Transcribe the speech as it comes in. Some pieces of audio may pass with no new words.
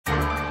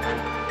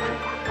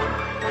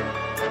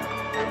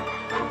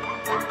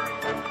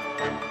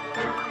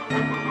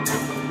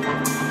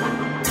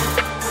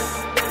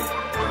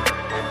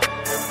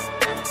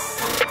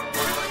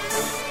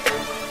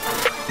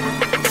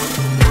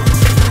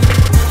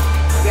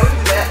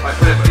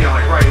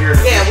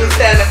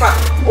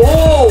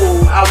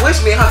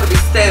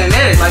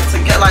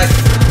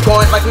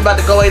about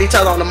to go at each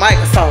other on the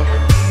microphone.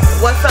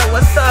 What's up,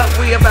 what's up?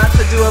 We about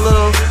to do a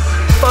little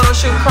photo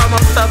shoot,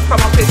 promo stuff,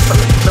 promo pics for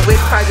the Wig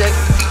Project.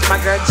 My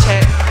girl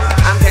Chat,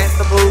 I'm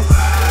Gangsta Boo,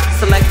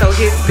 Selecto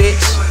his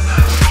bitch.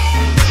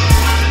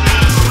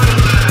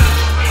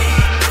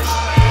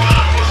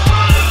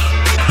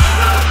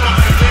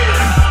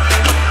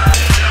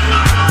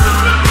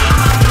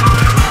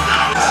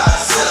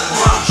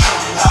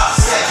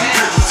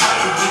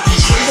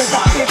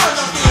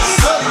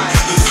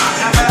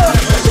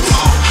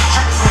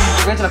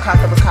 The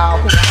concept was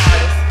called Who the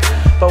Hardest,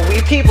 but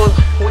people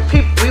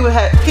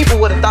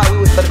would have thought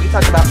we was gonna be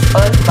talking about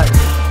us, like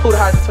who the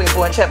hardest between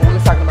Boy and Chat, but we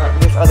was talking about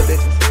these other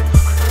bitches.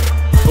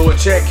 Boy and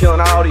Chat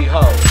killing all these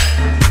hoes.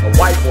 A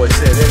white boy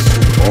said that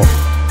shit.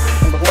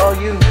 And below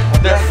you,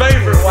 their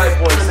favorite white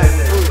boy said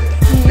that shit.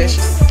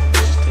 Vicious.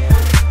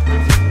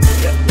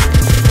 Yep.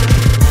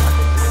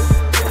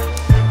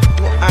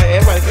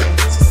 Everybody can.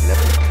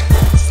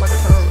 It's like a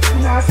tongue.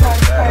 It's not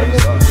like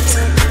a tongue.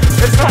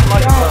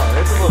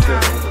 It's a little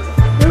different.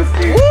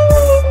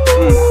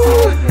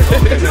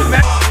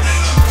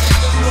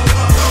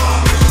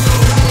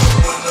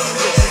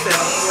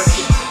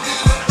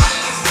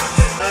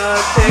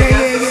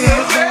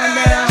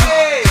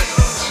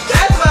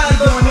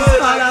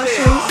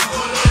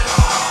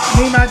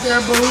 My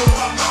girl Boo,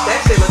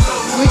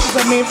 which is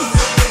a Memphis.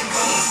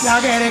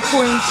 Y'all got that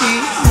queen shit,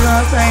 you know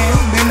what I'm saying?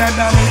 Been there,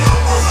 done it.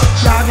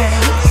 Y'all got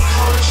it.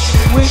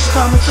 Which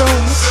coming soon.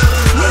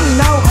 You didn't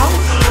know, huh?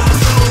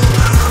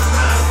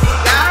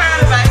 Y'all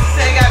heard about it.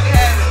 She said got me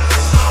having it.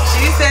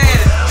 She said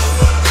it.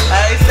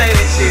 I ain't say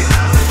that shit.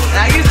 And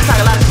I used to talk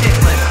a lot of shit,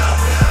 but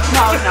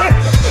no.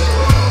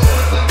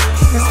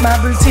 This is my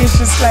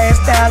beautician /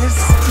 stylist,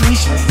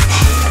 Nisha.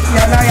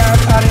 Y'all know y'all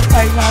saw this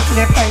face, y'all see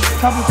that face a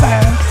couple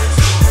times.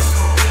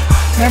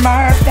 And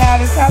my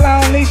hairstylist, how long,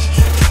 Nisha?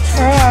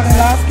 I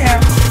lost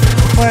count.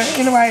 But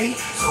anyway,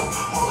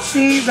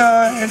 she's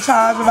in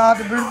charge of all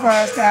the beautiful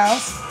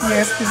hairstyles.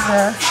 Yes, it's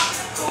her.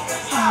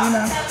 You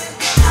know.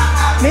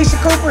 Nisha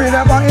Cooper is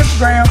up on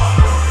Instagram.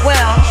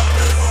 Well,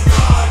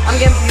 I'm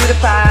getting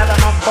beautified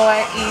by my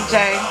boy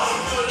EJ.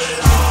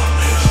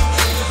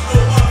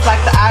 It's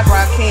like the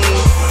eyebrow king.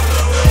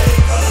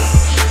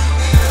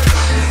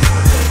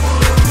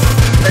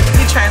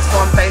 He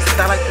transformed faces.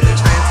 I like to be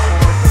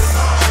transformed.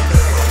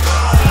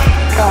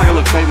 Kind of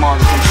look fake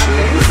market and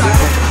shit.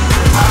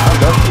 I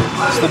love it.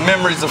 It's the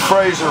memories of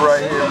Fraser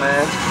right here,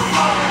 man.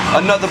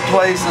 Another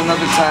place,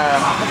 another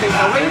time.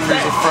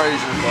 Memories of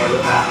Fraser.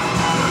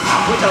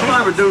 What's your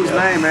favorite dude's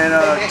name, man?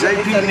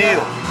 JP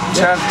Neal.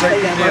 Shout out to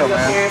JP Neal,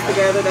 man.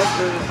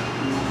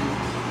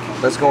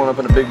 That's going up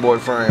in a big boy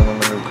frame on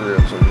the new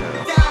crib, so yeah.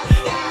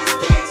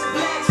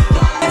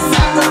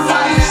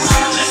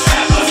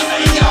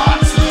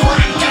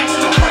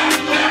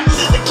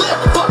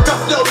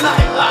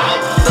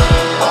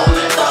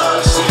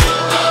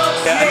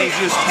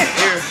 Just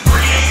here.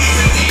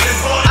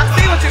 I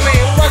see what you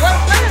mean. What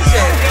flash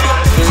at?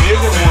 We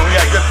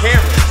got good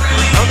cameras.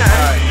 Okay.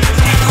 All right.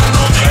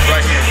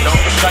 Right here. Don't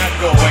try to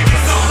go away.